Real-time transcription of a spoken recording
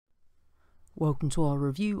Welcome to our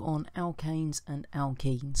review on alkanes and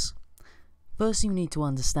alkenes. First thing we need to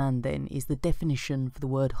understand then is the definition for the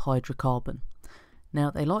word hydrocarbon.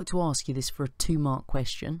 Now they like to ask you this for a 2-mark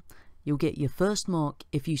question. You'll get your first mark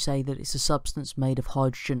if you say that it's a substance made of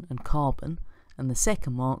hydrogen and carbon, and the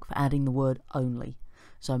second mark for adding the word only.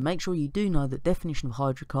 So make sure you do know that definition of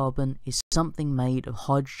hydrocarbon is something made of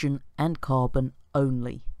hydrogen and carbon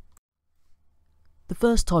only. The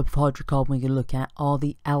first type of hydrocarbon we're going to look at are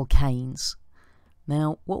the alkanes.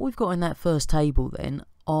 Now what we've got in that first table then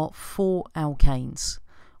are 4 alkanes.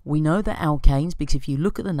 We know they're alkanes because if you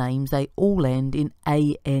look at the names they all end in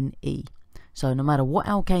ane. So no matter what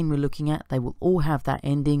alkane we're looking at, they will all have that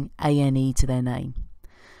ending ane to their name.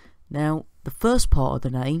 Now the first part of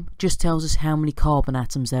the name just tells us how many carbon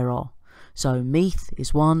atoms there are. So meth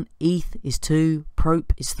is 1, eth is 2,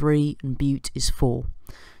 prop is 3 and but is 4.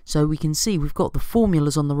 So we can see we've got the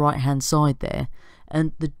formulas on the right hand side there,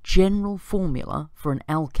 and the general formula for an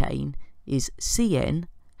alkane is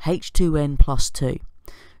CnH2n plus 2.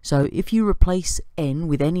 So if you replace n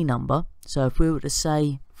with any number, so if we were to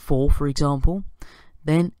say 4 for example,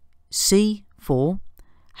 then C4,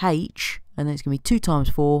 H, and then it's going to be 2 times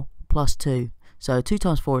 4 plus 2. So 2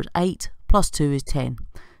 times 4 is 8, plus 2 is 10.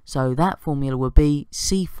 So that formula would be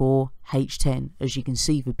C4H10, as you can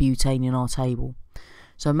see for butane in our table.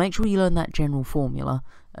 So make sure you learn that general formula,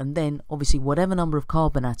 and then obviously whatever number of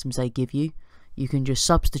carbon atoms they give you, you can just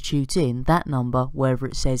substitute in that number wherever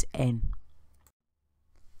it says N.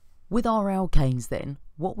 With our alkanes then,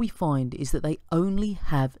 what we find is that they only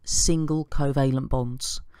have single covalent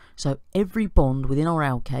bonds. So every bond within our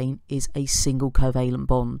alkane is a single covalent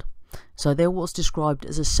bond. So they're what's described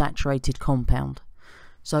as a saturated compound.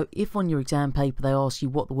 So if on your exam paper they ask you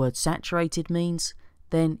what the word saturated means,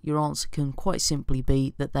 then your answer can quite simply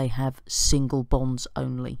be that they have single bonds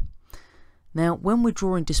only. Now when we're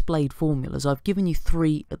drawing displayed formulas, I've given you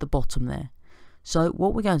 3 at the bottom there. So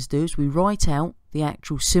what we're going to do is we write out the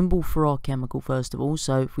actual symbol for our chemical first of all.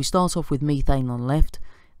 So if we start off with methane on the left,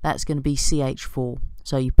 that's going to be CH4.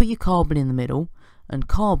 So you put your carbon in the middle, and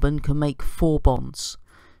carbon can make 4 bonds,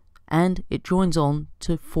 and it joins on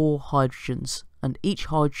to 4 hydrogens, and each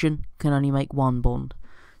hydrogen can only make 1 bond.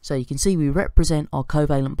 So you can see we represent our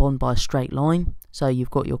covalent bond by a straight line. So you've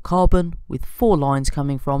got your carbon with 4 lines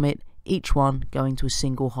coming from it, each one going to a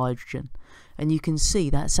single hydrogen. And you can see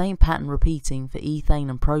that same pattern repeating for ethane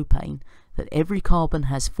and propane, that every carbon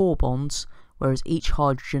has 4 bonds, whereas each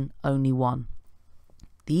hydrogen only 1.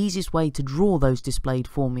 The easiest way to draw those displayed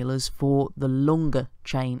formulas for the longer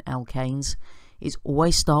chain alkanes is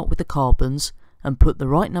always start with the carbons and put the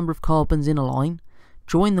right number of carbons in a line,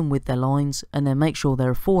 join them with their lines, and then make sure there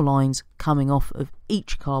are 4 lines coming off of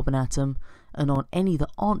each carbon atom, and on any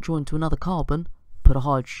that aren't joined to another carbon, put a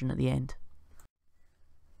hydrogen at the end.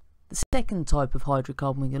 The second type of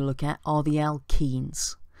hydrocarbon we're going to look at are the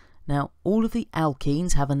alkenes. Now all of the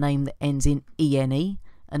alkenes have a name that ends in ene,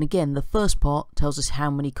 and again the first part tells us how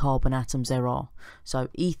many carbon atoms there are. So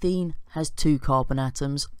ethene has 2 carbon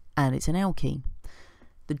atoms and it's an alkene.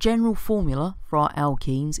 The general formula for our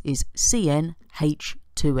alkenes is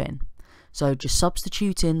CnH2n. So just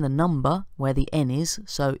substitute in the number where the N is.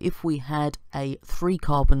 So if we had a 3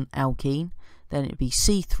 carbon alkene, then it would be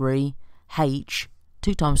C3H,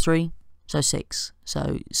 2 times 3, so 6.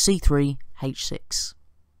 So C3H6.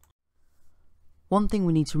 One thing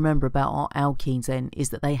we need to remember about our alkenes then is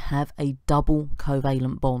that they have a double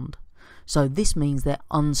covalent bond. So this means they're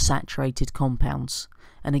unsaturated compounds.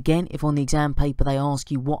 And again, if on the exam paper they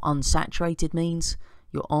ask you what unsaturated means,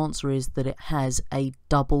 your answer is that it has a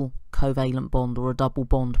double covalent bond or a double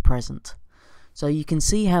bond present. So you can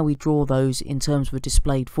see how we draw those in terms of a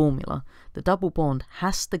displayed formula. The double bond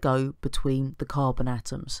has to go between the carbon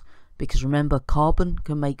atoms, because remember carbon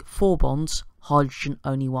can make 4 bonds, hydrogen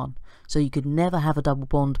only 1. So you could never have a double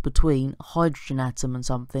bond between a hydrogen atom and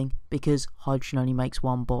something, because hydrogen only makes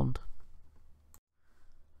 1 bond.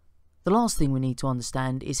 The last thing we need to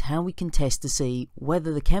understand is how we can test to see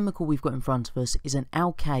whether the chemical we've got in front of us is an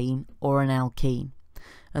alkane or an alkene.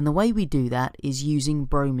 And the way we do that is using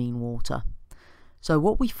bromine water. So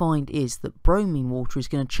what we find is that bromine water is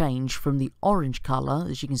going to change from the orange colour,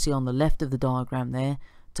 as you can see on the left of the diagram there,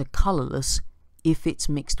 to colourless if it's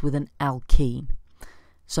mixed with an alkene.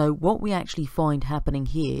 So what we actually find happening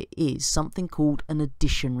here is something called an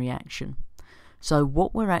addition reaction. So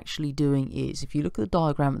what we're actually doing is, if you look at the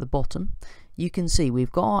diagram at the bottom, you can see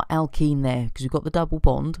we've got our alkene there because we've got the double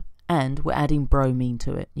bond, and we're adding bromine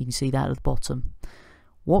to it. You can see that at the bottom.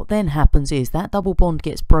 What then happens is that double bond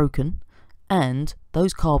gets broken, and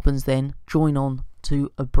those carbons then join on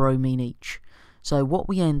to a bromine each. So what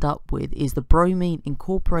we end up with is the bromine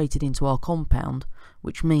incorporated into our compound,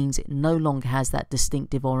 which means it no longer has that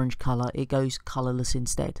distinctive orange colour, it goes colourless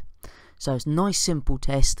instead. So it's a nice simple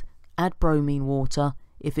test. Add bromine water.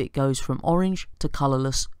 If it goes from orange to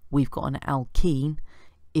colourless, we've got an alkene.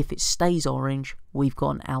 If it stays orange, we've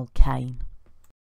got an alkane.